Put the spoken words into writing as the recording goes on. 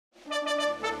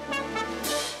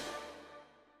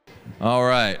All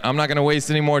right, I'm not gonna waste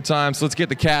any more time, so let's get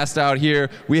the cast out here.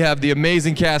 We have the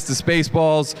amazing cast of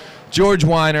Spaceballs, George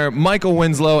Wyner, Michael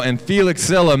Winslow, and Felix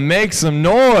Silla. Make some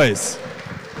noise.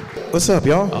 What's up,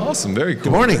 y'all? Awesome, very cool.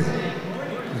 Good morning.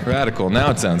 Radical,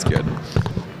 now it sounds good.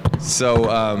 So,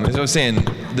 as I was saying,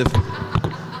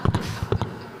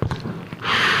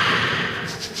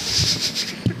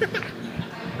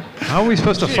 How are we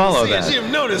supposed to follow that? She didn't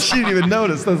even notice. She didn't even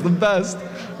notice. That's the best.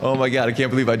 Oh my God, I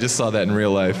can't believe I just saw that in real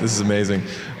life. This is amazing.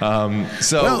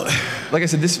 Like I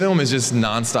said, this film is just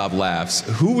nonstop laughs.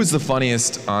 Who was the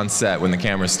funniest on set when the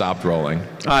camera stopped rolling?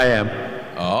 I am.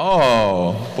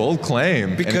 Oh, bold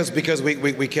claim. Because we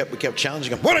kept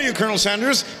challenging him. What are you, Colonel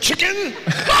Sanders? Chicken?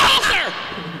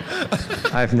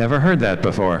 I've never heard that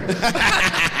before.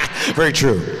 Very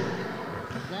true.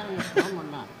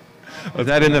 Was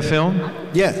that in the film?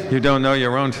 Yeah. You don't know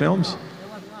your own films?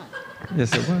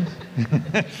 Yes, it was.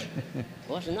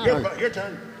 Your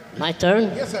turn. My turn?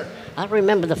 Yes, sir. I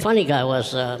remember the funny guy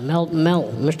was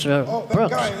Mr.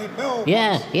 Brooks. Mel.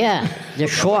 Yeah. The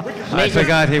short. I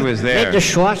forgot he was there. Made the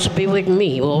Schwartz be with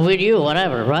me, or with you,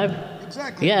 whatever, right?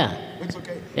 Exactly. Yeah. It's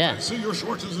okay. Yeah. I see your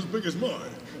Schwartz is as big as mine.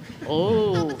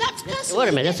 Oh. That's Wait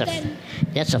a minute,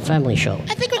 that's a family show.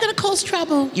 I think we're gonna cause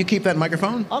trouble. You keep that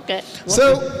microphone? Okay.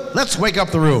 So, let's wake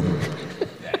up the room.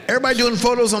 Everybody doing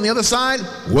photos on the other side?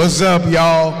 What's up,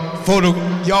 y'all?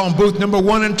 Y'all in booth number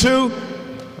 1 and 2?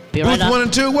 Be right Booth up. 1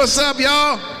 and 2, what's up,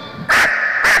 y'all?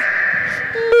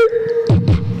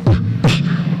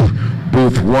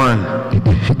 Booth 1.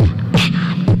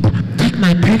 Take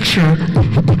my picture.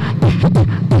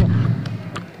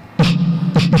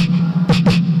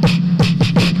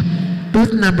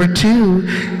 Booth number 2,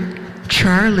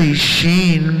 Charlie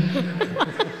Sheen.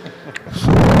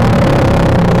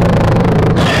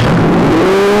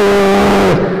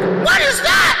 What is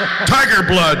that? Tiger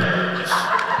blood.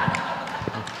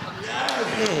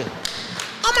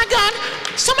 Oh my God!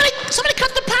 Somebody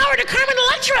cut the power to Carmen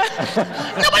Electra.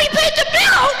 Nobody paid the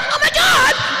bill. Oh my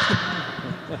God!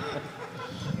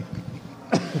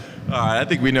 All right, I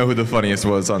think we know who the funniest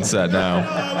was on set now.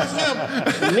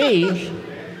 Me?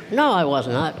 No, I was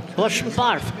not. Was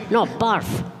Barf? No,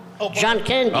 Barf. John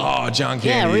Candy. Oh, John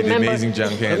Candy, the amazing John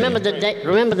Candy. Remember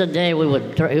the day we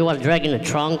was dragging a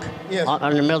trunk in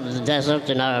the middle of the desert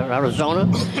in Arizona?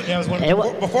 Yeah,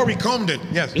 before we combed it,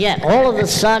 yes. Yeah, all of a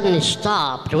sudden it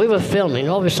stopped. We were filming.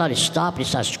 All of a sudden it stopped. He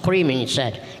started screaming. He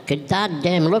said, "God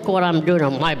damn, look what I'm doing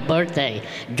on my birthday.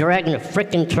 Dragging a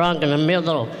freaking trunk in the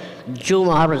middle of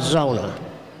Juma, Arizona."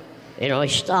 You know, he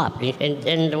stopped.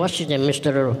 And what's his name?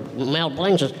 Mr. Mel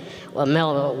Blanks says,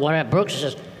 whatever, Brooks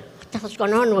says, "What the hell's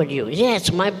going on with you?" Yeah,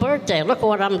 it's my birthday. Look at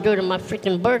what I'm doing on my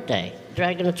freaking birthday.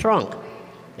 Dragging a trunk.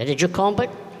 And did you comb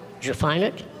it? Did you find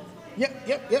it?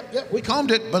 Yep. We combed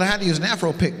it, but I had to use an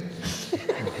Afro pick.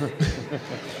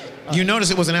 You notice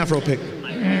it was an Afro pick.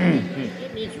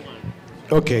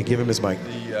 Okay, give him his mic.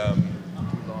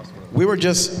 We were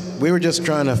just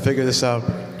trying to figure this out.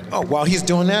 Oh, while he's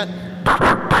doing that.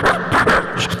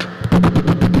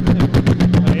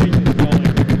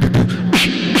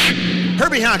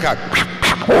 Herbie Hancock.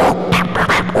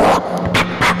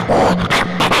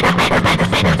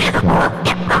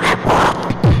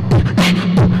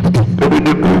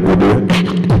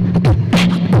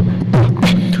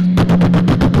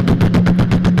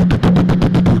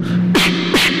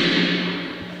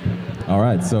 All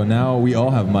right, so now we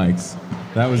all have mics.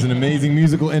 That was an amazing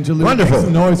musical interlude. Wonderful. Make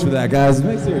some noise for that, guys.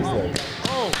 Make seriously.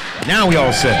 Now we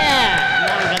all sit. Yeah.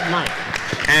 Now we got mine.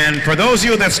 And for those of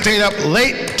you that stayed up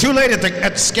too late at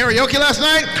karaoke last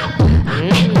night,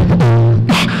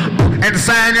 and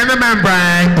sang in the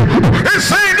membrane, and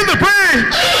sang in the brain.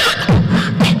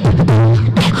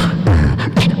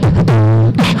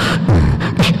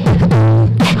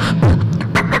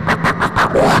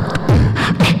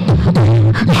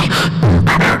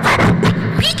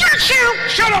 Pikachu!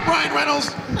 Shut up, Ryan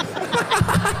Reynolds.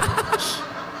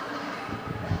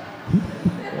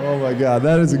 Oh my God,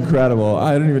 that is incredible.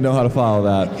 I don't even know how to follow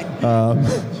that.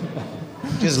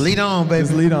 Just lead on, baby.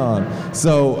 Just lead on.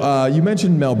 So you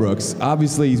mentioned Mel Brooks.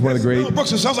 Obviously, he's one of the great. Mel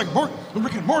Brooks, it sounds like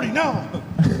Rick and Morty now.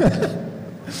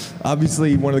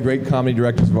 Obviously, one of the great comedy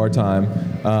directors of our time.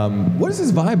 What is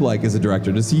his vibe like as a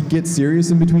director? Does he get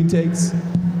serious in between takes?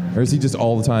 Or is he just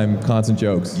all the time constant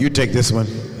jokes? You take this one.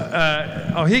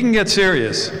 He can get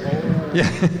serious.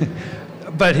 Yeah,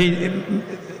 but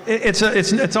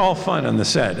it's all fun on the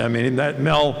set. I mean, that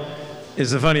Mel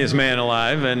is the funniest man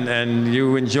alive, and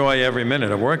you enjoy every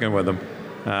minute of working with him.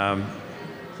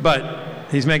 But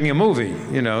he's making a movie,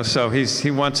 you know, so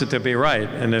he wants it to be right.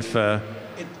 And if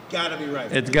Gotta be right.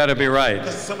 It's got to be right.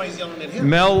 Somebody's yelling at him.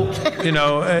 Mel, you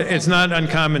know, it's not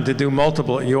uncommon to do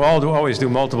multiple. You always do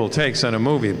multiple takes on a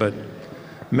movie, but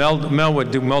Mel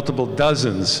would do multiple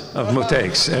dozens of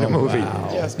takes in a movie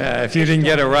if you didn't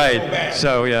get it right.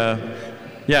 So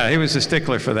yeah, he was a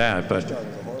stickler for that,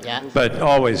 but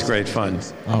always great fun.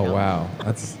 Oh wow,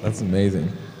 that's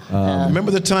amazing.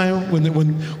 Remember the time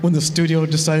when the studio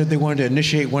decided they wanted to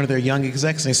initiate one of their young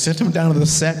execs, and they sent him down to the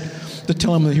set to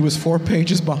tell him that he was 4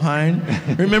 pages behind?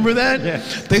 Remember that? Yeah.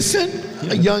 They sent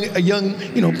a young,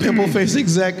 pimple-faced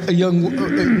exec, a young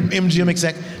MGM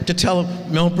exec, to tell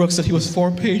Mel Brooks that he was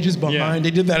 4 pages behind. Yeah. They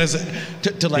did that as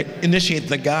to initiate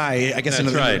the guy, I guess. That's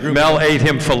into the right. group. Mel ate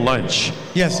him for lunch.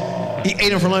 Yes, he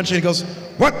ate him for lunch, and he goes,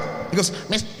 "What?" He goes,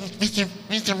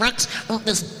 Mr. Brooks,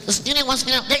 the studio wants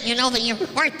me to let you know that you're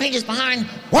 4 pages behind.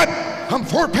 "What? I'm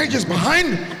 4 pages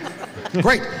behind?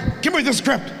 Great. Give me the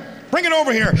script. Bring it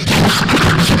over here.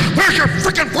 There's your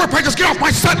freaking 4 pages. Get off my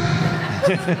set."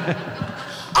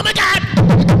 Oh my God!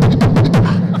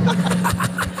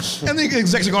 And the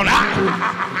execs are going,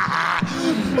 "Ah!"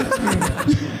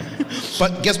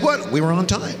 But guess what? We were on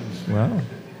time. Wow,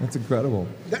 that's incredible.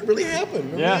 That really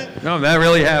happened. Yeah. No, that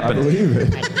really happened. I believe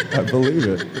it. I believe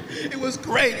it. It was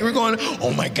great. We were going,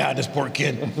 "Oh my God, this poor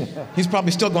kid." He's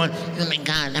probably still going, Oh my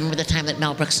God! I remember the time that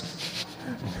Mel Brooks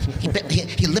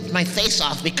he lipped my face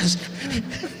off because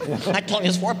I told him he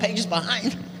was 4 pages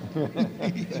behind.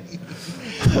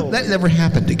 "That never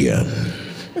happened again."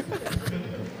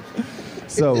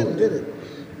 So,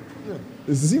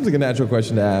 this seems like a natural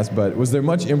question to ask, but was there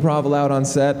much improv allowed on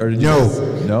set, or did you No. guys-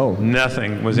 no?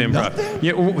 Nothing was improv.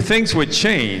 Yeah, things would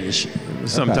change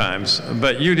sometimes,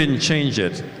 but you didn't change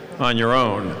it on your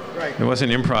own. Right. It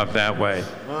wasn't improv that way.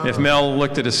 If Mel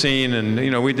looked at a scene, and you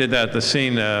know, we did that. The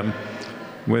scene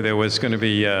where there was going to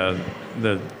be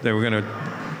they were going to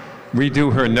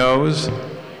redo her nose.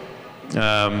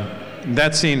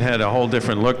 That scene had a whole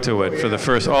different look to it for the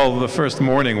first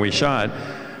morning we shot.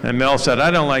 And Mel said,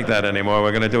 "I don't like that anymore.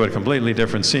 We're going to do a completely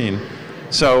different scene."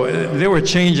 So there were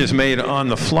changes made on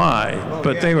the fly,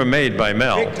 but they were made by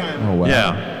Mel. Big time. Oh wow.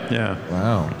 Yeah.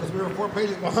 Wow. Because we were 4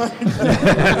 pages behind.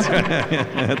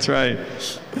 That's right.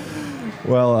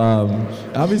 Well,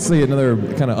 obviously another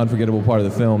kind of unforgettable part of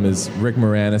the film is Rick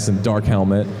Moranis and Dark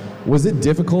Helmet. Was it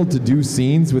difficult to do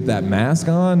scenes with that mask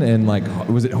on, and like,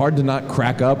 was it hard to not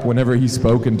crack up whenever he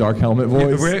spoke in Dark Helmet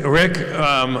voice? Rick,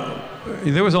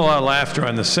 there was a lot of laughter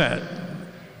on the set.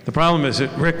 The problem is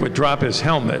that Rick would drop his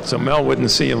helmet, so Mel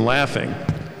wouldn't see him laughing.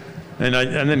 And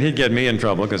then he'd get me in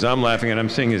trouble because I'm laughing and I'm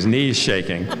seeing his knees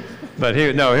shaking. But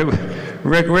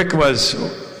Rick was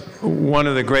one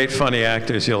of the great funny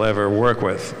actors you'll ever work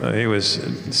with. He was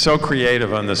so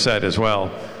creative on the set as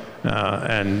well.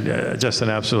 And just an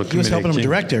absolute He was comedic helping him genius.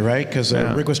 direct it, right? Because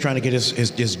Yeah. Rick was trying to get his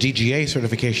DGA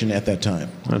certification at that time.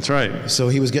 That's right. So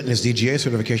he was getting his DGA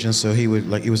certification. So he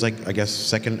was like I guess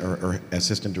second or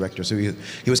assistant director. So he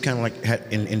was kind of like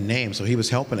in name. So he was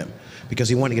helping him because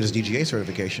he wanted to get his DGA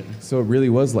certification. So it really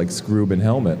was like Scroob and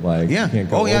Helmet, like Yeah. you can't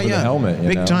go Oh, yeah, over yeah. the helmet. You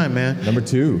Big know? time, man. Number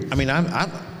 2. I mean,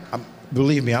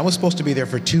 believe me, I was supposed to be there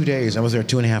for 2 days. I was there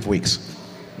 2.5 weeks.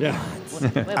 Yeah.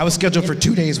 I was scheduled for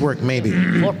 2 days' work, maybe.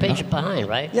 4 pages behind,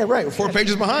 right? Yeah, right. 4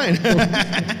 pages behind.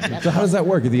 So how does that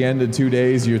work? At the end of 2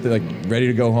 days, you're like ready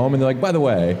to go home, and they're like, by the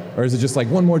way, or is it just like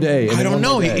one more day? and I then don't one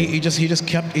know. more day? He just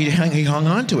kept he hung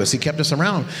on to us. He kept us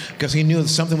around because he knew that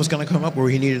something was going to come up where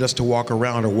he needed us to walk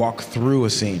around or walk through a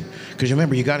scene. Because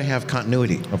remember, you got to have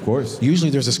continuity. Of course. Usually,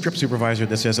 there's a script supervisor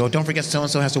that says, "Oh, don't forget so and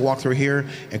so has to walk through here,"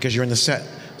 because you're in the set.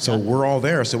 So we're all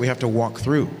there, so we have to walk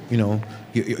through. You know,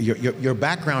 your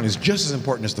background is just as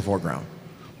important as the foreground.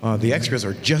 The extras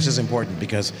are just as important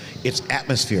because it's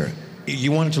atmosphere.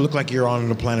 You want it to look like you're on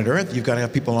the planet Earth, you've got to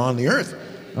have people on the Earth.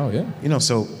 Oh yeah. You know,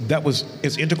 so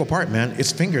it's an integral part, man.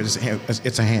 It's fingers,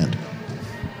 it's a hand.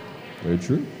 Very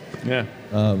true. Yeah.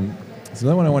 So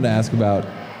another one I wanted to ask about.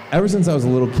 Ever since I was a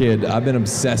little kid, I've been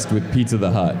obsessed with Pizza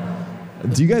the Hut.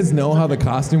 Do you guys know how the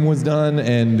costume was done,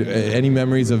 and any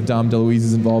memories of Dom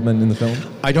DeLuise's involvement in the film?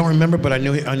 I don't remember, but I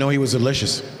know he was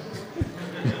delicious.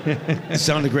 It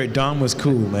sounded great. Dom was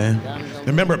cool, man.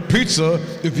 Remember, pizza,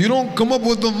 if you don't come up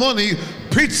with the money,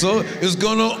 pizza is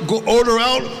gonna go order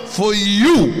out for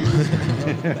you.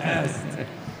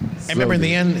 And remember, in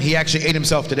the end, he actually ate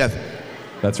himself to death.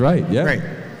 That's right, yeah. Right.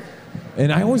 And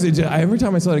every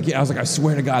time I saw that kid, I was like, I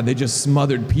swear to God, they just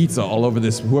smothered pizza all over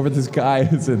whoever this guy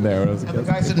is in there. I was like, The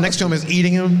guy sitting next to him is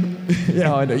eating him.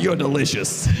 yeah, I know, you're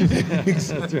delicious.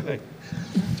 That's right.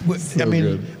 So I mean,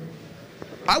 good.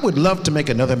 I would love to make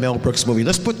another Mel Brooks movie.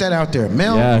 Let's put that out there.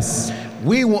 Mel, Yes.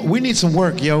 we need some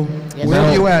work, yo. Yes, Where Mel,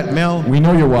 are you at, Mel? we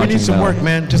know you're We watching, need some Mel. work,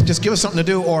 man. Just give us something to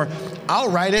do, or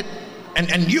I'll write it,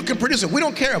 and you can produce it. We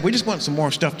don't care. We just want some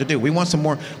more stuff to do. We want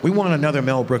another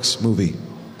Mel Brooks movie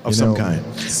of some kind.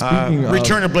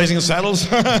 Return of Blazing Saddles.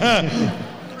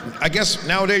 I guess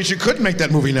nowadays you could make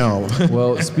that movie now.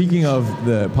 Well, speaking of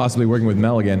possibly working with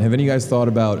Mel again, have any of you guys thought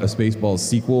about a Spaceballs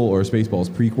sequel or a Spaceballs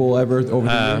prequel ever over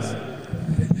the years?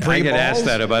 I get asked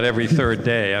that about every third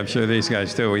day. I'm sure these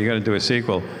guys do. You got to do a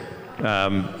sequel.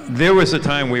 There was a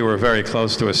time we were very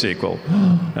close to a sequel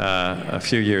a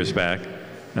few years back,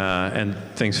 and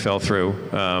things fell through.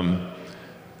 But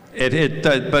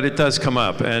it does come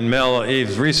up. And Mel,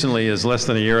 recently, as less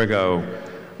than a year ago,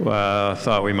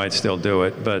 thought we might still do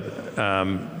it. But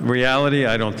reality,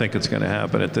 I don't think it's going to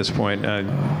happen at this point.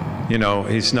 You know,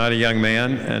 he's not a young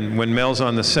man. And when Mel's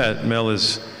on the set, Mel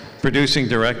is producing,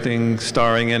 directing,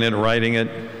 starring in it, writing it.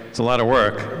 It's a lot of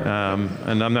work.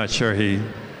 And I'm not sure he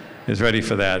is ready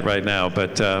for that right now.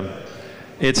 But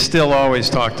it's still always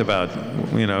talked about.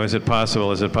 You know, is it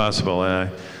possible? Is it possible?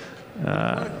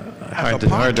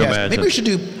 Hard to imagine. Maybe we should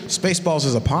do Spaceballs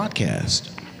as a podcast.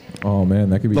 Oh man,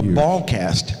 that could be the huge.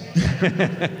 Ballcast.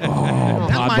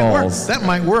 Podballs. That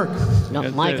might work. No,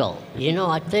 Michael, you know,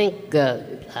 I think,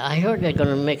 I heard they're going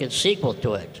to make a sequel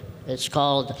to it. It's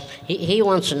called, he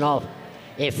wants to know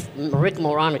if Rick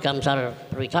Moranis comes out of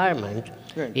retirement,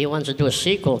 he wants to do a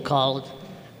sequel called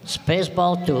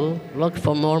Spaceball 2, Look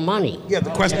for More Money. Yeah, the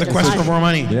quest for more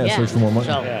money. Yeah, search for more money.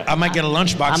 So, I might get a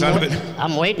lunchbox out of it.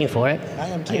 I'm waiting for it. I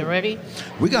am too. Are you ready?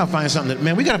 We got to find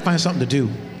something. We got to find something to do.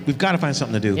 We've got to find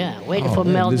something to do. Yeah, waiting for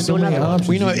Mel to do another one.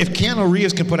 Well, you know, if Keanu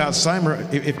Reeves can put out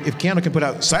if Keanu can put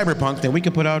out Cyberpunk, then we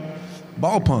can put out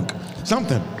Ballpunk.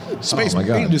 Something. Space. We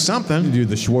can do something. You do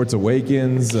the Schwartz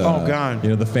Awakens. Oh God.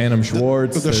 You know, the Phantom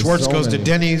Schwartz. The Schwartz goes to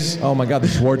Denny's. Oh my God, the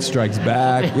Schwartz strikes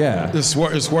back. Yeah. The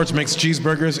Schwartz makes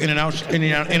cheeseburgers in and out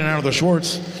of the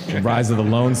Schwartz. Rise of the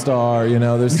Lone Star. You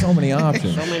know, there's so many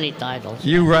options. So many titles.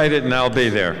 You write it and I'll be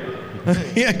there.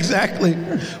 Yeah, exactly.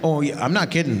 Oh, yeah, I'm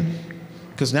not kidding.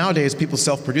 Because nowadays people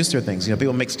self-produce their things. You know,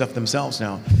 people make stuff themselves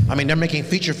now. I mean, they're making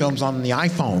feature films on the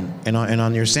iPhone and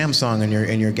on your Samsung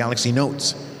and your Galaxy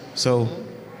Notes. So,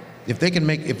 if they can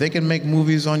make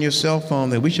movies on your cell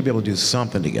phone, then we should be able to do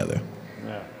something together.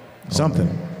 Yeah. Something.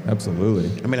 Oh,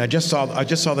 absolutely. I mean, I just saw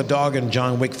the dog in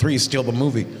John Wick 3 steal the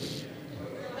movie.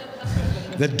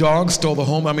 The dog stole the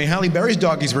whole. I mean, Halle Berry's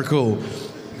doggies were cool,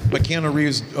 but Keanu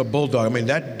Reeves' bulldog. I mean,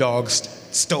 that dog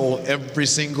stole every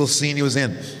single scene he was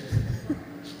in.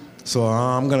 So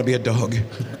I'm gonna be a dog. Wait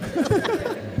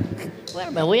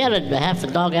a minute, we had half a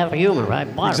dog, half a human, right?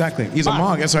 Barf. Exactly. He's a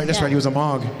Mog. That's right. That's right. He was a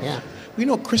Mog. Yeah. You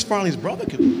know, Chris Farley's brother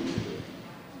could.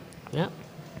 Yeah.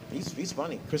 He's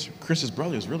funny. Chris's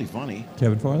brother is really funny.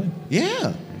 Kevin Farley?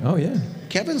 Yeah. Oh yeah.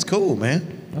 Kevin's cool,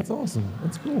 man. That's awesome.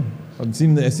 That's cool. I've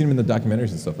seen him in the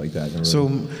documentaries and stuff like that. So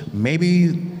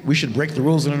maybe we should break the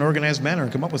rules in an organized manner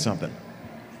and come up with something.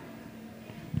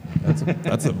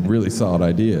 That's a really solid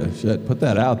idea. Shit, put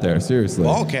that out there, seriously.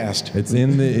 Ballcast. It's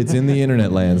in the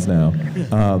internet lands now.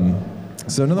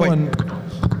 So another one.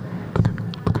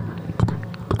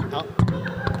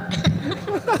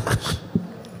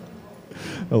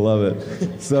 I love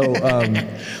it. So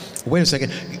wait a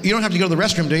second. You don't have to go to the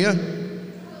restroom, do you?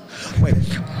 Wait.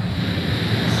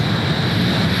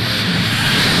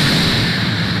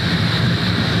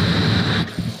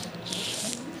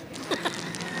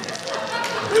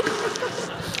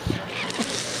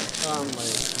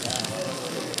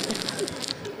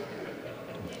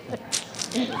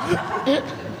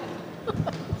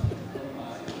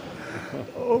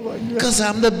 Oh my God. 'Cause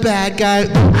I'm the bad guy.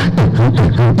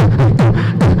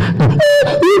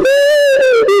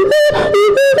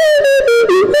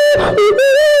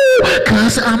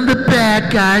 Cause I'm the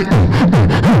bad guy.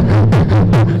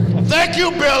 Thank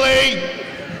you, Billy.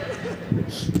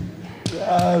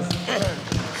 Yes.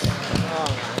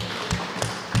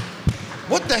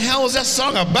 What the hell is that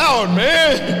song about,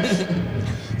 man?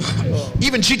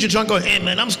 Even Cheech and Chong goes, hey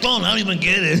man, I'm stoned, I don't even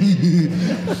get it.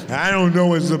 I don't know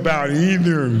what it's about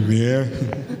either, man.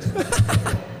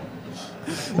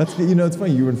 That's, you know, it's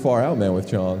funny, you were in Far Out, man, with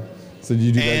Chong. So did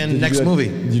you do that? And next movie.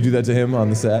 Did you do that to him on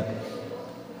the set?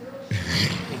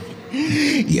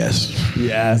 Yes.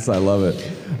 Yes, I love it.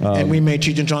 And we made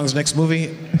Cheech and Chong's next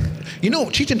movie. You know,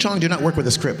 Cheech and Chong did not work with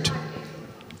the script.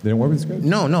 They didn't work with the script?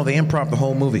 No, they improv the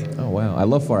whole movie. Oh, wow. I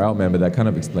love Far Out, man, but that kind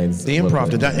of explains They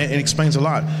improv it. It explains a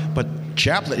lot. But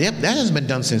Chaplin, that hasn't been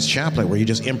done since Chaplin, where you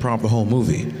just improv the whole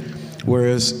movie.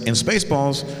 Whereas in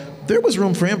Spaceballs, there was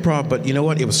room for improv, but you know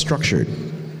what? It was structured.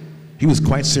 He was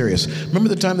quite serious. Remember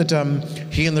the time that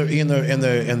he and the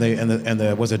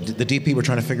DP were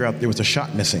trying to figure out there was a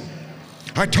shot missing.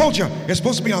 I told you it's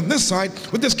supposed to be on this side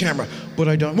with this camera, but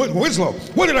I don't. Winslow,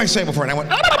 what did I say before? And I went.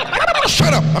 Oh,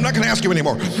 shut up! I'm not going to ask you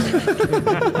anymore.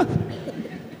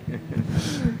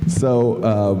 So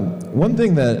one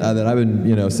thing that I've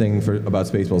been saying about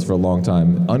Spaceballs for a long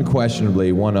time,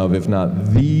 unquestionably one of, if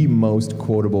not the most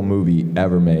quotable movie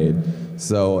ever made.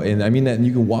 So, and I mean that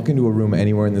you can walk into a room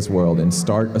anywhere in this world and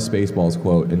start a Spaceballs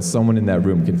quote, and someone in that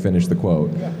room can finish the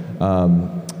quote.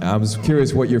 I was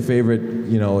curious what your favorite,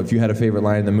 if you had a favorite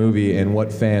line in the movie, and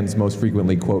what fans most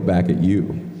frequently quote back at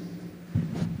you.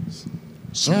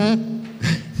 Sir,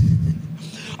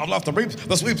 I love the bleeps,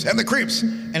 the sweeps, and the creeps.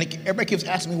 And everybody keeps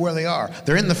asking me where they are.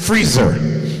 They're in the freezer.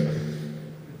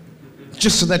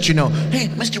 Just so that you know. Hey,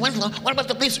 Mr. Winslow, what about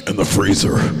the bleeps? In the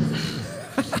freezer.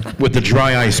 With the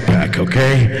dry ice pack,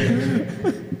 okay?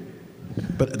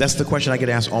 But that's the question I get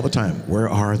asked all the time. Where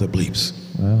are the bleeps?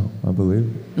 Wow, I believe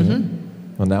it. Mm-hmm.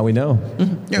 Well, now we know.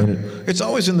 Mm-hmm. Yeah, it's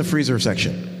always in the freezer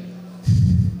section.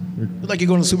 Like you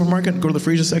go to the supermarket, go to the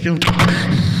freezer section.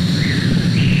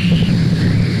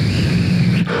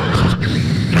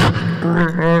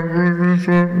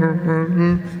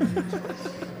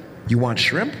 You want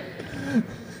shrimp?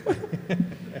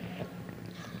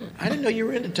 I didn't know you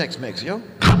were into Tex-Mex, yo.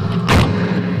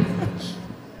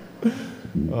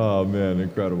 Oh man,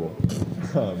 incredible.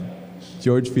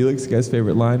 George, Felix, guys'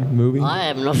 favorite line, movie? I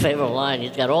have no favorite line.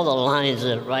 He's got all the lines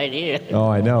right here. Oh,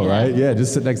 I know, Yeah. right? Yeah,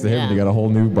 just sit next to him and you got a whole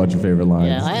new bunch of favorite lines.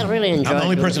 Yeah, I really enjoyed it. I'm the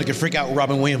only person that can freak out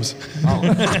Robin Williams.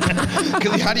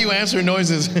 Because how do you answer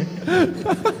noises?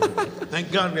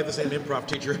 Thank God we have the same improv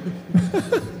teacher.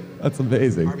 That's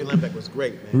amazing. Harvey Lembeck was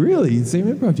great, man. Really? Same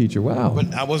improv teacher, wow.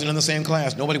 But I wasn't in the same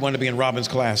class. Nobody wanted to be in Robin's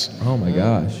class. Oh my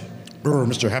gosh.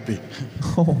 Mr. Happy.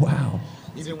 Oh, wow.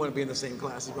 He didn't want to be in the same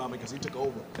class as Robin because he took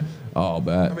over. Oh, I'll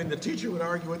bet. I mean, the teacher would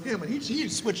argue with him, and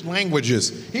he'd switch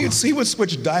languages. He would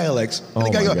switch dialects. And Oh, the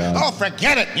guy my go, God. oh,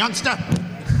 forget it, youngster.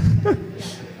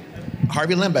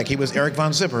 Harvey Lembeck, he was Eric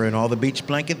Von Zipper in all the Beach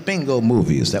Blanket Bingo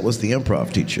movies. That was the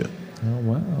improv teacher. Oh,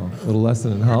 wow. A little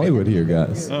lesson in Hollywood here,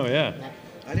 guys. Oh, yeah.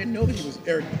 I didn't know that he was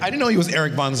Eric. I didn't know he was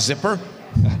Eric Von Zipper.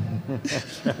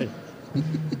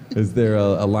 Is there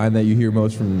a line that you hear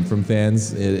most from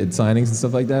fans at signings and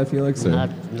stuff like that, Felix? Or?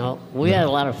 No, we had a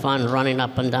lot of fun running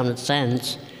up and down the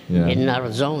sands Yeah. in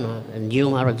Arizona, in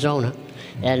Yuma, Arizona.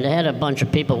 And they had a bunch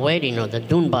of people waiting on the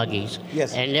dune buggies.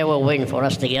 Yes. And they were waiting for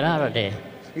us to get out of there.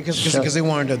 Because they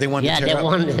wanted to Yeah, tear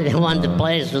up. they wanted to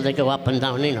play so they go up and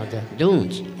down, the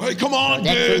dunes. Hey, come on,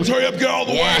 That dudes, dude- hurry up, get out of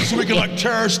the Yeah. way so we can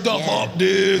tear stuff Yeah. up,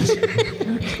 dudes.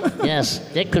 Yes,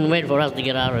 they couldn't wait for us to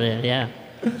get out of there, yeah.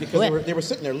 Because they were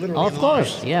sitting there literally Of in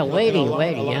course, line. yeah, Like, waiting, in a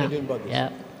line yeah. of dune buggies. Yeah.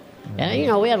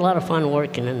 And, we had a lot of fun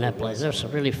working in that place. It was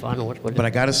really fun working with But I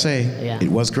gotta say, Yeah. it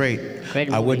was great.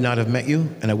 Great I would movie. not have met you,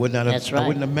 and I would not have. That's right. I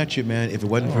wouldn't have met you, man, if it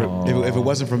wasn't for if it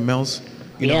wasn't for Mel's,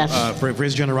 Yes. for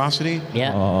his generosity.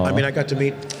 Yeah. I mean, I got to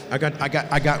meet. I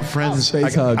got friends.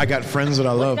 Space hug. I got friends that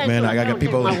I love, guys man. doing? I got Don't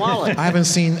people. take my wallet. I haven't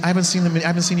seen them. I haven't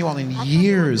seen you all in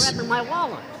years. Grabbing my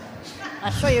wallet. I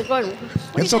saw you going.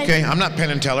 What It's do you okay. think? I'm not Penn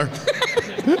and Teller.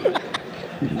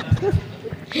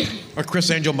 Or Chris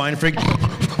Angel Mind Freak.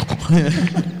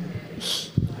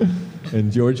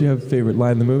 And George, you have a favorite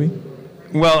line in the movie?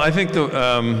 Well, I think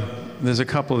there's a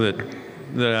couple that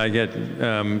I get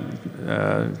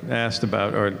asked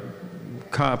about or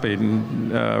copied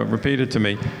and repeated to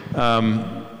me.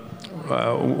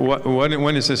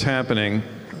 When is this happening?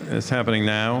 It's happening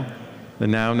now. The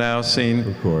now scene.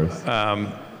 Of course.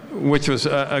 Which was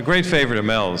a great favorite of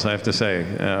Mel's, I have to say,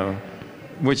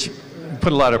 which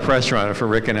put a lot of pressure on it for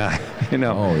Rick and I,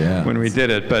 Oh, yeah. when we did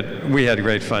it. But we had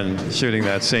great fun shooting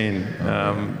that scene.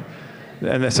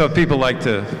 And so people like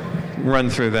to run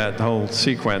through that whole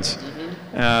sequence.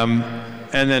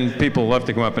 And then people love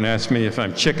to come up and ask me if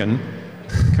I'm chicken,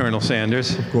 Colonel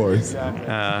Sanders. Of course.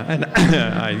 And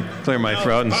I clear my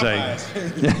throat and say,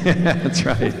 yeah, that's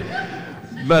right.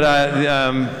 But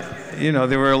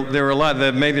there were a lot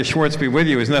that "May the Schwartz be with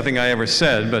you" is nothing I ever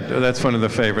said, but that's one of the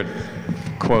favorite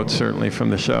quotes certainly from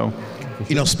the show.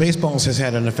 Spaceballs has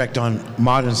had an effect on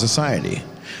modern society.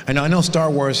 I know Star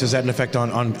Wars has had an effect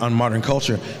on modern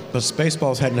culture, but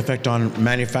Spaceballs had an effect on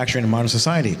manufacturing in modern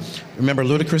society. Remember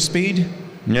Ludicrous Speed?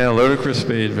 Yeah, ludicrous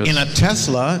speed. In a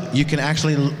Tesla, you can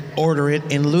actually order it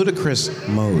in ludicrous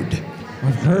mode.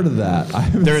 I've heard of that.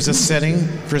 There is a setting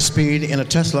for speed in a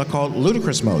Tesla called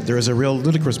ludicrous mode. There is a real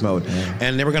ludicrous mode.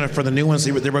 And they were going to, for the new ones,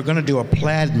 they were going to do a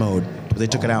plaid mode, but they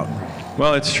took it out.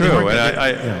 Well, it's true.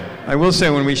 And I will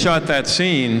say, when we shot that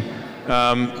scene,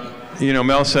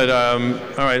 Mel said, all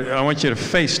right, I want you to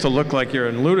face to look like you're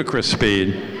in ludicrous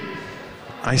speed.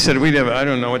 I said, I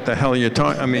don't know what the hell you're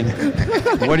talking. I mean,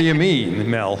 what do you mean,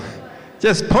 Mel?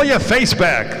 Just pull your face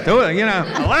back. Do it,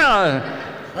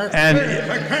 And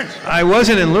I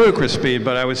wasn't in ludicrous speed,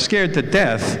 but I was scared to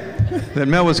death that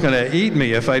Mel was going to eat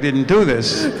me if I didn't do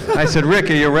this. I said, Rick,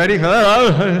 are you ready?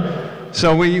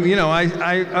 So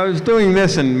I was doing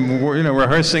this and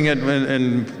rehearsing it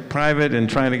in private and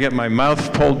trying to get my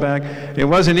mouth pulled back. It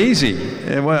wasn't easy.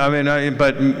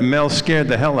 But Mel scared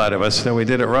the hell out of us, so we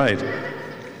did it right.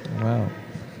 Wow.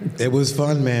 It was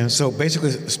fun, man. So basically,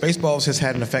 Spaceballs has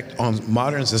had an effect on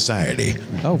modern society.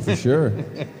 Oh, for sure.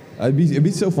 It'd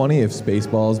be so funny if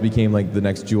Spaceballs became like the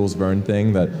next Jules Verne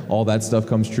thing, that all that stuff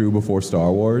comes true before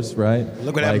Star Wars, right?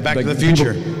 Look what happened Back to the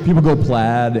Future. People go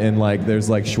plaid and like there's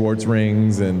like Schwartz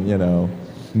rings and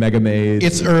Mega Maids.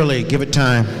 It's early. Give it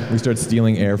time. We start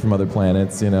stealing air from other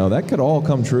planets. That could all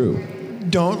come true.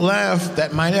 Don't laugh.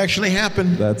 That might actually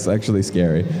happen. That's actually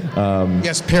scary.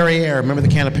 Yes, Perrier. Remember the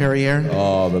can of Perrier?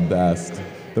 Oh, the best.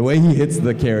 The way he hits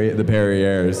the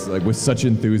Perriers like with such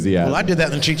enthusiasm. Well, I did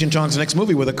that in Cheech and Chong's next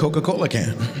movie with a Coca-Cola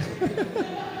can.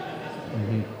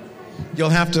 You'll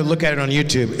have to look at it on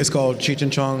YouTube. It's called Cheech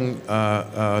and Chong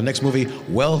next movie,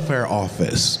 Welfare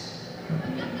Office.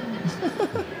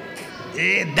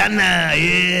 Yeah, Dana,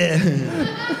 yeah.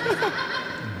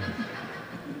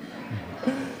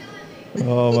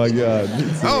 Oh my God.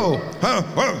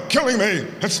 Killing me.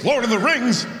 It's Lord of the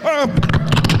Rings.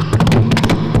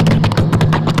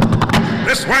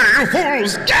 This way, you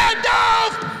fools!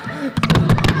 Gandalf!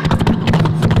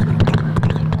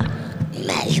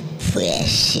 My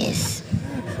precious.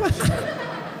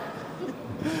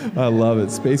 I love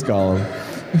it. Space Golem.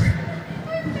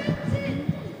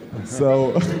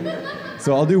 So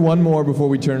I'll do one more before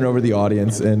we turn it over to the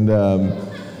audience. And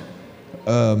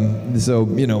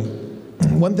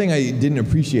one thing I didn't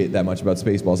appreciate that much about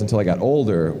Spaceballs until I got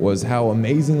older was how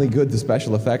amazingly good the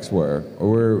special effects were.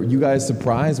 Were you guys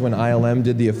surprised when ILM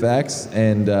did the effects?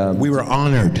 And we were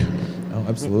honored. Oh,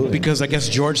 absolutely. Because I guess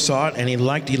George saw it and he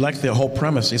liked the whole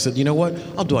premise. He said, you know what?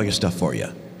 I'll do all your stuff for you.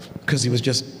 Because he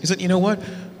said, you know what?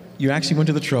 You actually went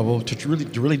to the trouble to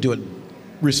really do it.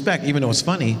 Respect, even though it's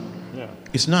funny. Yeah.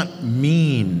 It's not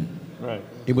mean. Right.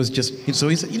 It was just, so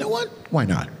he said, you know what? Why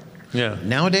not? Yeah.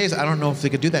 Nowadays, I don't know if they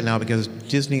could do that now because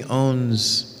Disney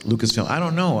owns Lucasfilm. I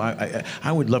don't know.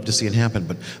 I would love to see it happen,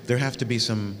 but there have to be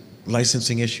some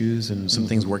licensing issues and some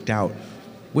things worked out.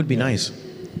 Would be nice.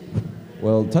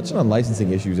 Well, touching on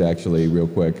licensing issues, actually, real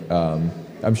quick,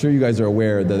 I'm sure you guys are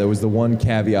aware that there was the one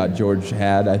caveat George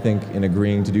had, I think, in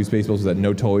agreeing to do Spaceballs was that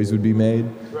no toys would be made.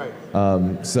 Right.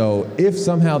 So if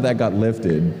somehow that got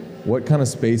lifted, what kind of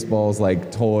Spaceballs,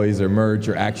 like toys or merch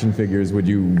or action figures, would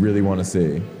you really want to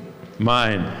see?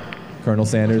 Mine. Colonel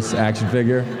Sanders action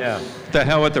figure? Yeah. The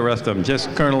hell with the rest of them.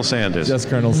 Just Colonel Sanders. Just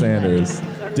Colonel Sanders.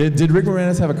 Did Rick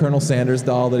Moranis have a Colonel Sanders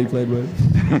doll that he played with?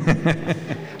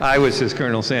 I was his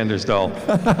Colonel Sanders doll.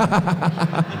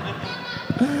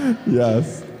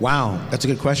 Yes. Wow, that's a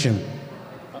good question.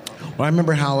 Well, I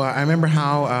remember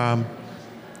how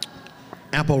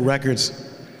Apple Records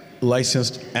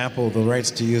licensed Apple the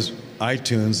rights to use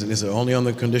iTunes, and they said only on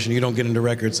the condition you don't get into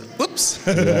records. Whoops.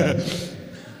 Yeah.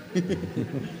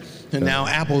 And now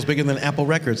Apple's bigger than Apple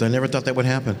Records. I never thought that would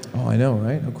happen. Oh, I know,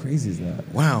 right? How crazy is that?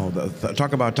 Wow,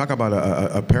 talk about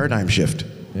a paradigm shift.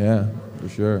 Yeah, for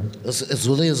sure. It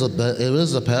really is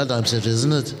a paradigm shift,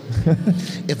 isn't it?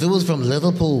 If it was from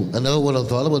Liverpool, I never would have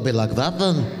thought it would be like that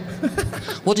then.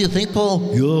 What do you think, Paul?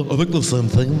 Yeah, I think the same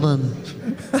thing, man.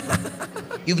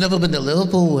 You've never been to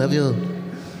Liverpool, have you?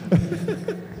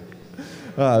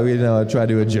 Try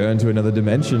to adjourn to another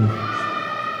dimension.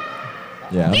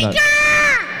 Yeah, I'm not.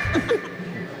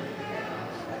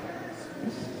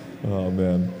 Oh,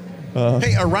 man.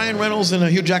 Hey, are Ryan Reynolds and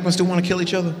Hugh Jackman still want to kill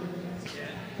each other?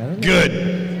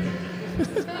 Good.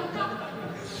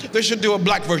 They should do a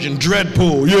black version,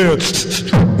 Dreadpool. Yeah.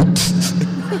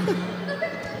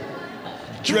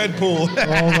 Dreadpool.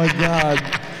 Oh my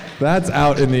God, that's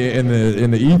out in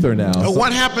the ether now.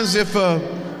 What happens if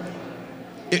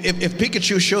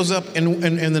Pikachu shows up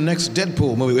in the next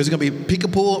Deadpool movie? Is it going to be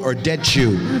Pikapool or Dead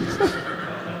Chew?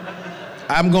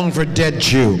 I'm going for Dead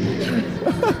Chew.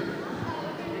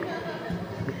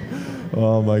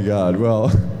 Oh my God.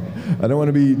 Well, I don't want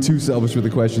to be too selfish with the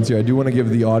questions here. I do want to give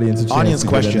the audience a chance. Audience to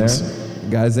questions. Get in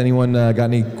there. Guys, anyone got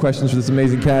any questions for this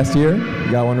amazing cast here?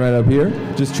 Got one right up here.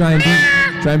 Just try and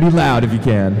be loud if you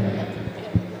can.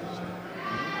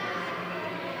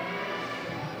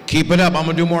 Keep it up. I'm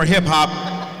gonna do more hip hop.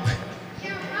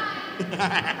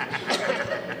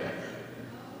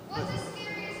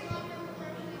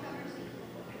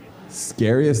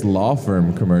 Scariest law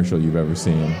firm commercial you've ever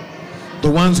seen? The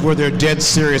ones where they're dead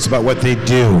serious about what they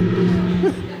do.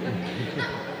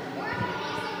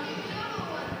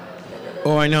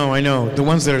 Oh, I know. The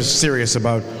ones that are serious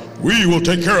about We will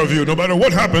take care of you no matter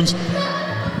what happens.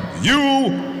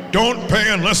 You don't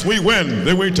pay unless we win.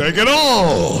 Then we take it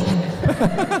all.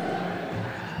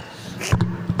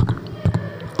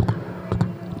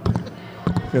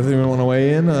 Does anyone want to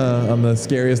weigh in on the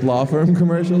scariest law firm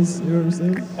commercials you've ever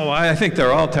seen? Oh, I think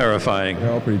they're all terrifying.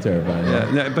 They're all pretty terrifying.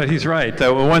 Yeah, but he's right.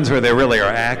 The ones where they really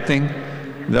are acting,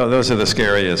 those are the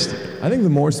scariest. I think the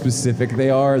more specific they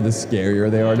are, the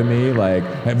scarier they are to me. Like,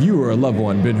 have you or a loved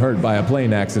one been hurt by a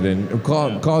plane accident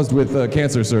caused with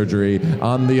cancer surgery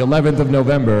on the 11th of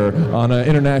November on an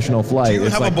international flight? Do you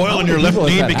have a boil in your left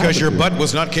knee because your butt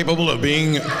was not capable of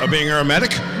being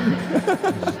aromatic?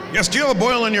 Yes, do you have a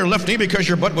boil in your left knee because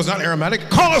your butt was not aromatic?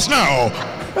 Call us now!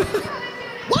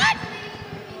 What?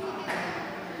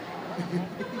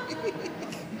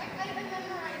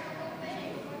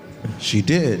 She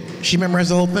did. She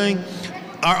memorized the whole thing.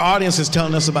 Our audience is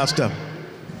telling us about stuff.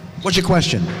 What's your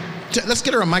question? Let's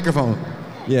get her a microphone.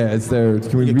 Yeah, it's there.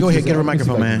 Can we go ahead, get her a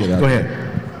microphone, man. Go ahead.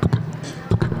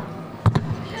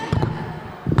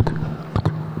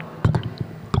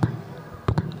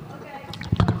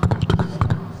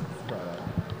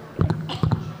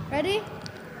 Ready?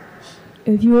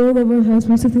 If you or loved one has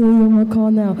recently legal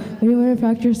call now. Many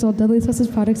manufacturers sold deadly asbestos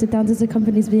products to thousands of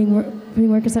companies putting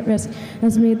workers at risk. An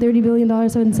estimated $30 billion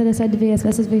have been set aside to pay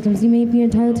asbestos victims. You may be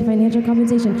entitled to financial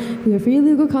compensation. For your free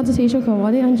legal consultation, call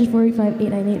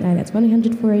 1-800-485-8989. That's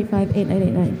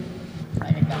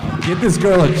 1-800-485-8989. Get this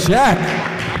girl a check.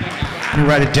 Let me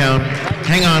write it down.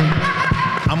 Hang on.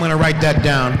 I'm going to write that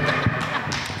down.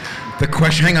 The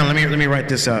question, hang on, let me write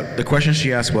this out. The question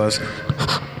she asked was,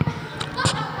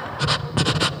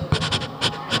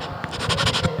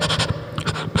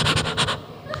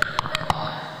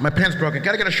 my pen's broken.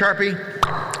 Gotta get a Sharpie.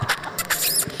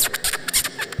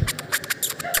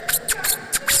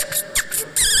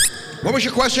 What was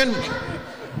your question?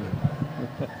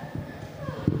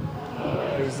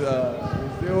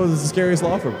 It was the scariest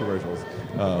law firm commercials.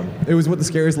 It was what the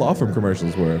scariest law firm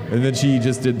commercials were, and then she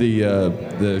just did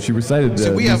she recited.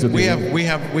 So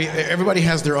everybody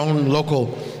has their own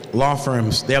local law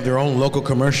firms. They have their own local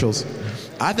commercials.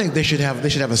 I think they should have a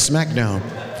SmackDown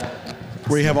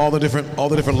where you have all the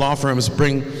different law firms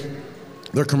bring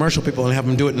their commercial people and have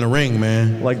them do it in the ring,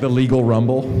 man. Like the Legal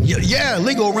Rumble? Yeah,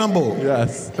 Legal Rumble.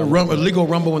 Yes. A Legal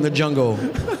Rumble in the jungle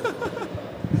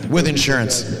with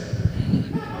insurance.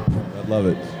 I love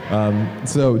it.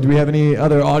 So do we have any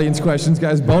other audience questions,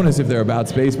 guys? Bonus if they're about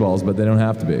Spaceballs, but they don't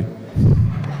have to be.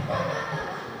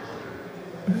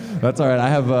 That's all right. I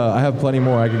have plenty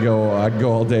more. I could go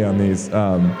all day on these.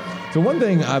 So one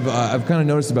thing I've kind of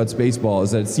noticed about Spaceballs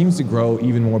is that it seems to grow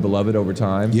even more beloved over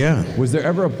time. Yeah. Was there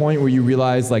ever a point where you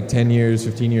realized, like 10 years,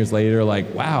 15 years later,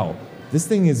 like, wow, this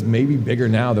thing is maybe bigger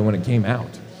now than when it came out?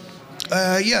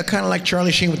 Yeah, kind of like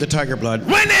Charlie Sheen with the tiger blood.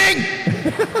 Winning!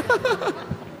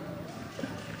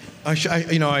 I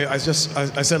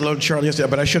said hello to Charlie yesterday,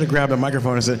 but I should have grabbed a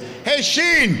microphone and said, "Hey,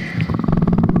 Sheen!"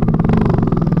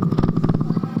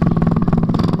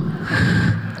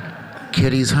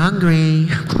 Kitty's hungry.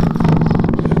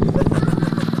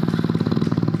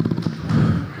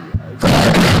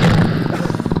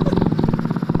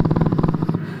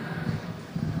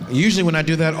 Usually when I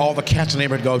do that, all the cats in the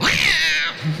neighborhood go.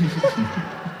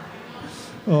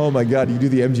 Oh my God, you do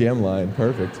the MGM line.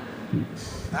 Perfect.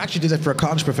 I actually did that for a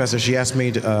college professor. She asked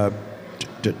me to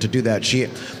do that.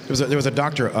 There was a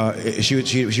doctor. She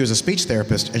was a speech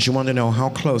therapist, and she wanted to know how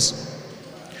close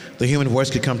the human voice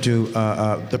could come to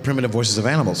the primitive voices of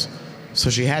animals. So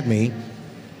she had me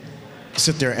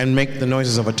sit there and make the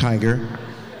noises of a tiger,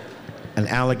 an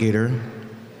alligator, and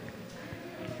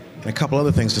a couple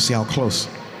other things to see how close.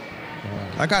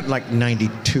 I got like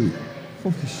 92.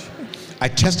 Holy shit. I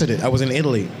tested it. I was in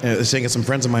Italy, staying at some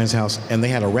friends of mine's house, and they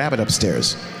had a rabbit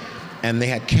upstairs, and they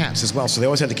had cats as well, so they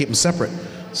always had to keep them separate.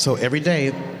 So every day,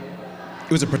 it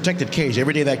was a protected cage.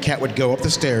 Every day that cat would go up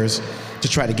the stairs to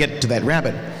try to get to that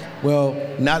rabbit. Well,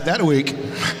 not that week,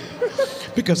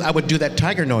 because I would do that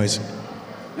tiger noise,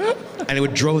 and it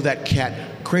would drove that cat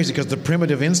crazy because the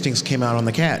primitive instincts came out on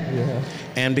the cat. Yeah.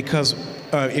 And because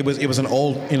it was an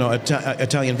old,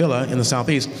 Italian villa in the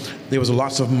southeast, there was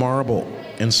lots of marble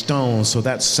and stone, so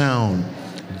that sound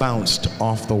bounced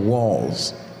off the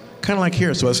walls, kind of like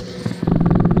here. So it's,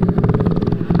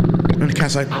 and the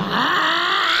cat's like,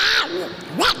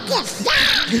 What the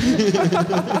fuck?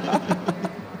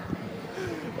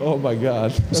 Oh my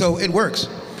God. So it works.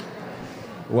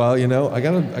 Well, I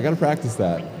gotta practice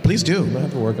that. Please do. I'm gonna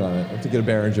have to work on it. I have to get a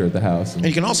Behringer at the house. And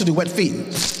you can also do wet feet.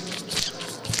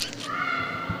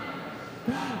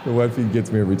 The wet feet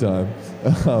gets me every time.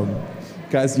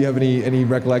 Guys, do you have any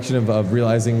recollection of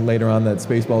realizing later on that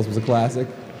Spaceballs was a classic?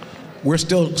 we're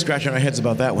still scratching our heads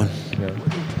about that one.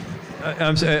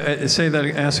 Say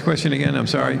that. Ask the question again. I'm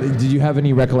sorry. Did you have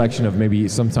any recollection of maybe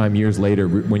sometime years later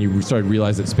when you started to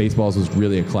realize that Spaceballs was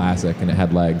really a classic and it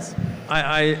had legs?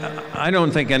 I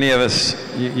don't think any of us,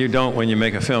 you don't when you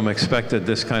make a film, expected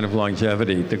this kind of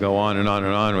longevity to go on and on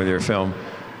and on with your film.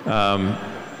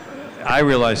 I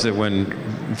realized that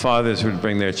when fathers would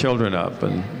bring their children up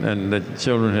and the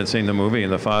children had seen the movie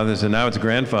and the fathers, and now it's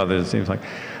grandfathers, it seems like.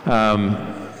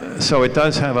 So it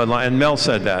does have a line, and Mel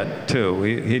said that too.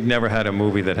 He'd never had a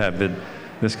movie that had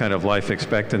this kind of life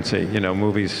expectancy. You know,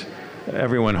 movies,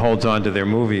 everyone holds on to their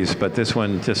movies, but this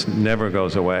one just never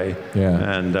goes away.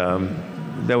 Yeah. And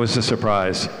that was a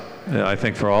surprise, I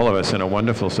think, for all of us, and a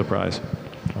wonderful surprise.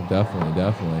 Oh,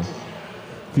 definitely.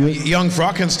 Young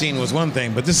Frankenstein was one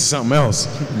thing, but this is something else.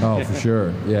 Oh, for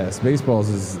sure. Yeah,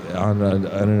 Spaceballs is on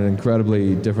an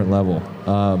incredibly different level.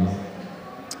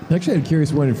 Actually, I'm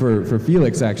curious one for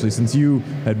Felix, actually, since you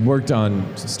had worked on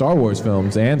Star Wars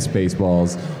films and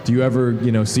Spaceballs, do you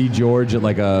ever, see George at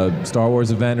like a Star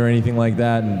Wars event or anything like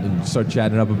that and start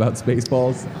chatting up about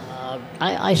Spaceballs?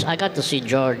 I got to see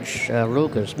George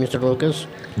Lucas, Mr. Lucas.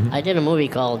 Mm-hmm. I did a movie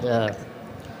called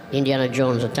Indiana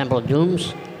Jones, The Temple of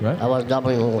Dooms. Right. I was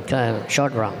doubling a little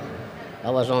short round.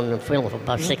 I was on the film for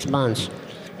about 6 months.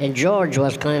 And George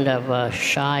was kind of a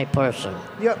shy person.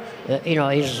 Yep.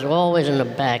 He's always in the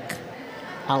back,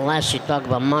 unless you talk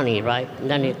about money, right? And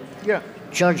then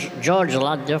George is a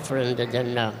lot different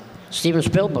than Steven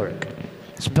Spielberg.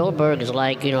 Spielberg is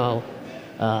like, he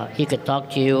could talk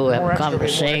to you, have a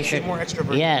conversation. More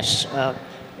extrovert. Yes.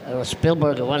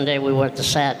 Spielberg, one day we were at the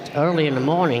set early in the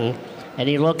morning, and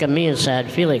he looked at me and said,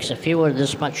 Felix, if you were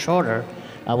this much shorter,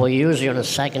 I will use you on a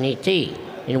second ET,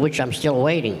 in which I'm still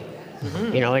waiting.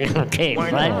 Mm-hmm. Okay,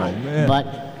 right? Oh, but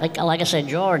like I said,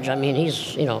 George, I mean,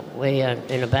 he's way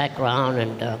in the background,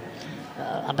 and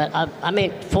I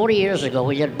mean, 40 years ago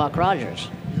we did Buck Rogers.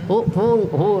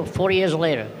 Who 40 years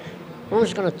later,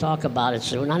 who's going to talk about it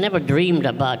soon? I never dreamed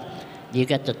about you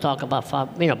get to talk about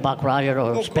Buck Rogers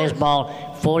or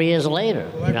Spaceball 40 years later.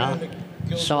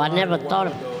 So I never thought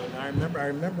of. I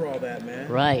remember all that, man.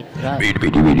 Right.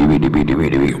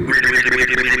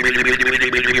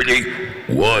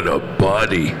 What a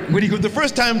body. The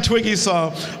first time Twiki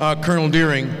saw Colonel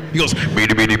Deering, he goes,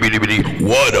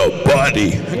 what a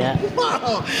body. Yeah.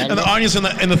 Wow. And the audience in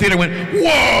the theater went, whoa!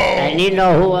 And you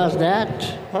know who was that?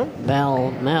 Huh?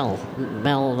 Mel Blanc.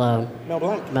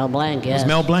 Mel Blanc, yes.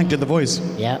 Mel Blanc did the voice.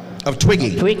 Yeah. Of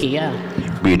Twiki. Twiki, yeah.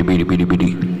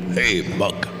 Hey,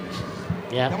 Buck.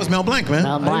 Yeah. That was Mel Blanc, man.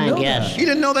 Mel Blanc, yes. He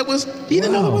didn't know that was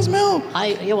Mel.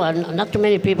 Not too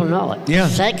many people know it. Yeah.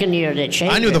 Second year they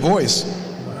changed it. I knew the voice.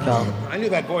 So, I knew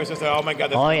that voice. I said, oh my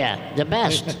God. oh yeah, the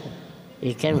best.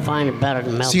 You can't find it better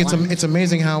than Mel See, Blanc. it's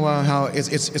amazing how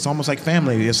it's almost like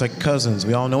family. It's like cousins.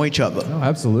 We all know each other. Oh,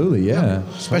 absolutely, yeah.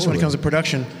 Especially when it comes to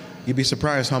production, you'd be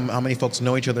surprised how many folks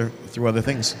know each other through other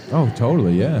things. Oh,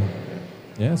 totally, yeah.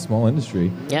 Yeah, small industry.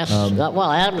 Yes.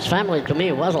 Well, Adam's family, to me,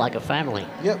 it was like a family.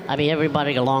 Yep. I mean,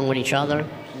 everybody got along with each other.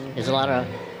 There's a lot of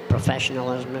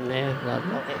professionalism in there.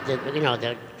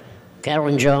 The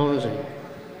Carolyn Jones and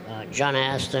John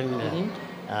Aston.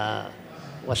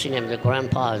 What's his name? The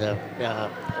grandpa.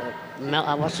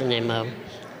 What's his name?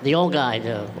 The old guy.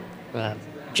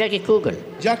 Jackie Coogan.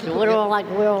 We're all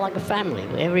like a family.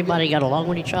 Everybody got along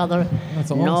with each other.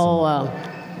 That's awesome. No.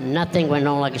 Nothing went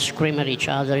on like a scream at each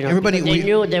other. Everybody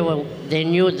knew what they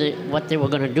were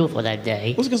going to do for that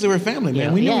day. It was because they were family, man.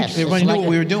 Everybody knew what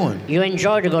we were doing. You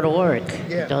enjoy to go to work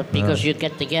because you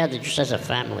get together just as a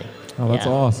family. Oh, that's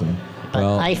awesome.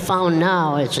 But I found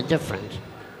now it's different.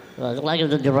 Like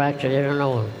the director, they don't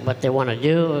know what they want to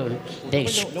do. And they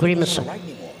scream at some.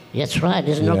 That's right.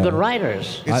 There's no good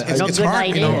writers. It's good hard,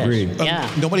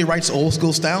 ideas. Nobody writes old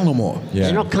school style no more. Yeah.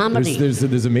 There's no comedy.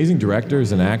 There's amazing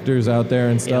directors and actors out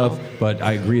there and stuff, but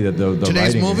I agree that the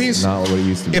Today's writing movies, is not what it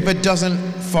used to be. If it doesn't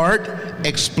fart,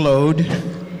 explode,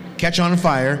 catch on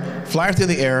fire, fly through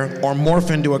the air, or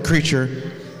morph into a creature,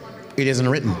 it isn't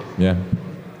written. Yeah,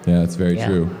 that's very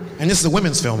true. And this is the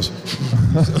women's films.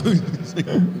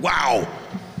 Wow.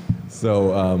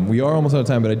 So we are almost out of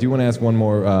time, but I do want to ask one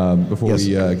more before we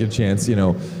get a chance.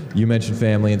 You mentioned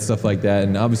family and stuff like that,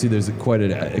 and obviously there's quite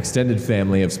an extended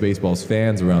family of Spaceballs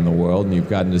fans around the world, and you've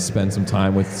gotten to spend some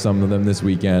time with some of them this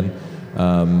weekend.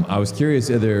 I was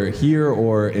curious, either here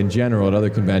or in general at other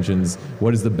conventions,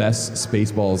 what is the best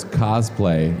Spaceballs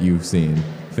cosplay you've seen?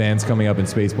 Fans coming up in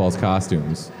Spaceballs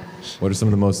costumes. What are some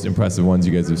of the most impressive ones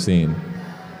you guys have seen?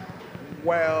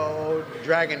 Well,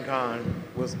 Dragon Con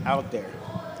was out there.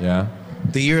 Yeah?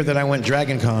 The year that I went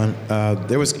Dragon Con,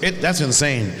 that's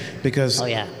insane because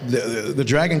the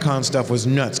Dragon Con stuff was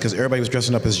nuts because everybody was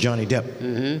dressing up as Johnny Depp,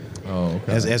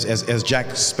 as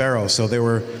Jack Sparrow. So there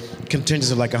were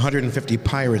contingents of like 150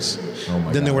 pirates.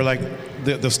 Then there were like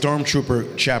the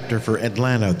Stormtrooper chapter for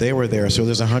Atlanta. They were there, so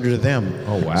there's 100 of them.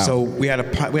 Oh wow! So we had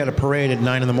a parade at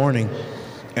 9 in the morning,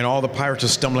 and all the pirates are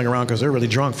stumbling around because they're really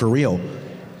drunk for real.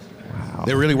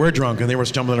 They really were drunk and they were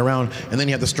stumbling around. And then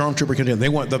you had the Stormtrooper contingent.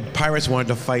 The pirates wanted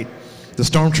to fight the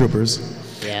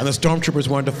Stormtroopers. Yeah. And the Stormtroopers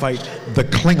wanted to fight the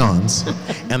Klingons.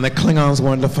 And the Klingons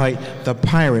wanted to fight the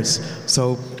pirates.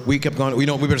 So we kept going, we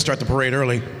better start the parade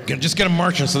early. Just get them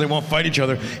marching so they won't fight each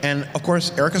other. And of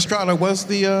course, Eric Estrada was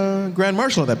the Grand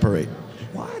Marshal of that parade.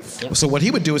 What? So what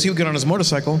he would do is he would get on his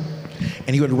motorcycle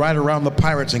and he would ride around the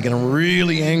pirates and get them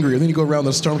really angry. And then he'd go around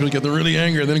the Stormtroopers, get them really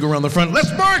angry, and then he'd go around the front,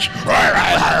 let's march!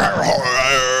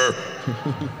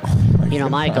 You know,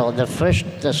 Michael, the first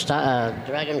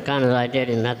Dragon Con that I did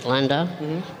in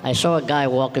Atlanta, I saw a guy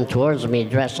walking towards me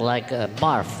dressed like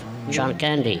Barf, John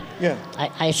Candy. Yeah.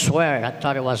 I swear, I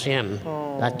thought it was him.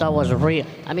 I thought it was real.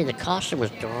 I mean, the costume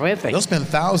was terrific. They'll spend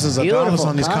thousands of dollars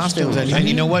on these costumes. And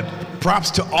you know what?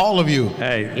 Props to all of you.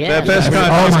 Hey, the best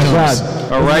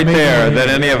costumes are right there that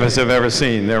any of us have ever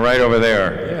seen. They're right over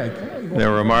there.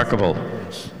 They're remarkable.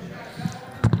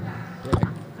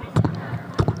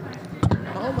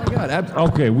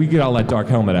 Okay, we get all that Dark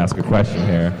Helmet ask a question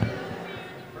here.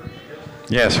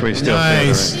 Yes, we still fear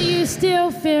the ring. Do you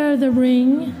still fear the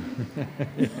ring?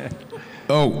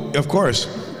 Oh, of course.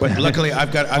 But luckily,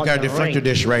 I've got a deflector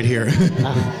dish right here.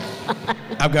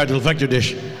 I've got a deflector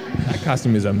dish. That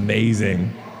costume is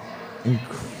amazing.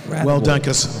 Incredible. Well done,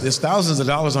 because there's thousands of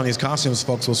dollars on these costumes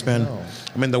folks will spend.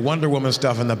 I mean, the Wonder Woman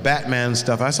stuff and the Batman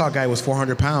stuff. I saw a guy who was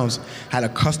 400 pounds, had a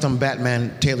custom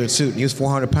Batman tailored suit, and he was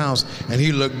 400 pounds, and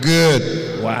he looked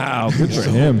good. Wow, good for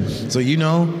him. So you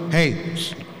know, hey.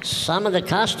 Some of the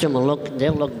costumes look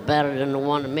better than the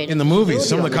one made in the movies.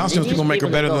 Some of the costumes people make are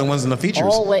better than the ones in the features.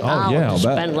 All the way out to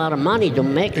spend a lot of money to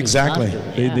make exactly.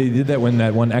 They did that when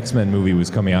that one X-Men movie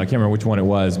was coming out. I can't remember which one it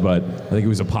was, but I think it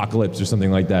was Apocalypse or something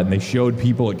like that. And they showed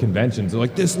people at conventions. They're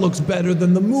like, "This looks better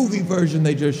than the movie version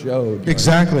they just showed."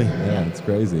 Exactly. Yeah, it's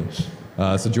crazy.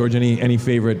 So George, any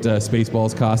favorite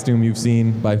Spaceballs costume you've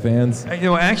seen by fans? You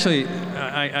know, actually,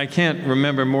 I can't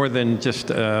remember more than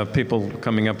just people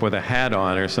coming up with a hat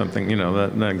on or something, you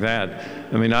know, like that.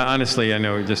 I mean, honestly, I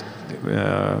know we just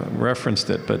referenced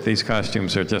it, but these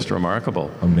costumes are just remarkable.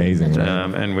 Amazing.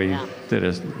 And we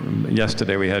did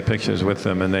yesterday. We had pictures with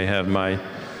them, and they have my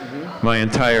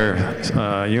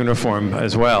entire uniform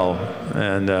as well.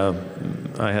 And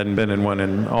I hadn't been in one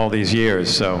in all these years,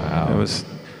 so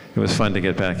it was fun to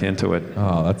get back into it.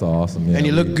 Oh, that's awesome. Yeah, and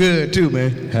you look good too,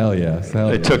 man. Hell yes.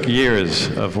 It took years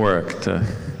of work to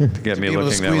get me looking that way.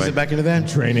 To squeeze it back into that?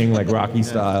 Training like Rocky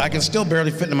style. I can still barely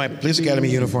fit into my police academy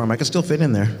uniform. I can still fit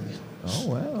in there. Oh,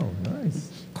 wow. Nice.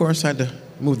 Of course, I had to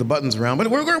move the buttons around, but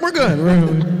we're good.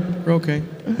 We're okay.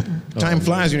 Time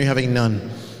flies when you're having none.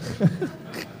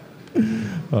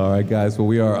 All right, guys. Well,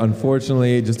 we are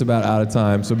unfortunately just about out of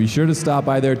time. So be sure to stop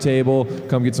by their table,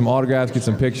 come get some autographs, get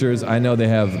some pictures. I know they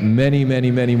have many,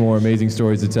 many, many more amazing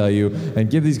stories to tell you. And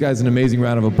give these guys an amazing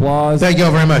round of applause. Thank you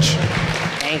all very much.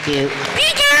 Thank you.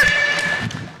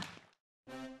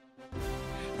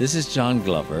 This is John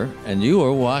Glover, and you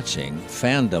are watching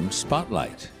Fandom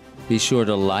Spotlight. Be sure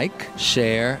to like,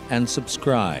 share, and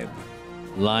subscribe.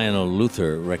 Lionel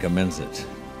Luther recommends it.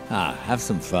 Have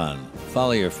some fun.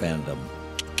 Follow your fandom.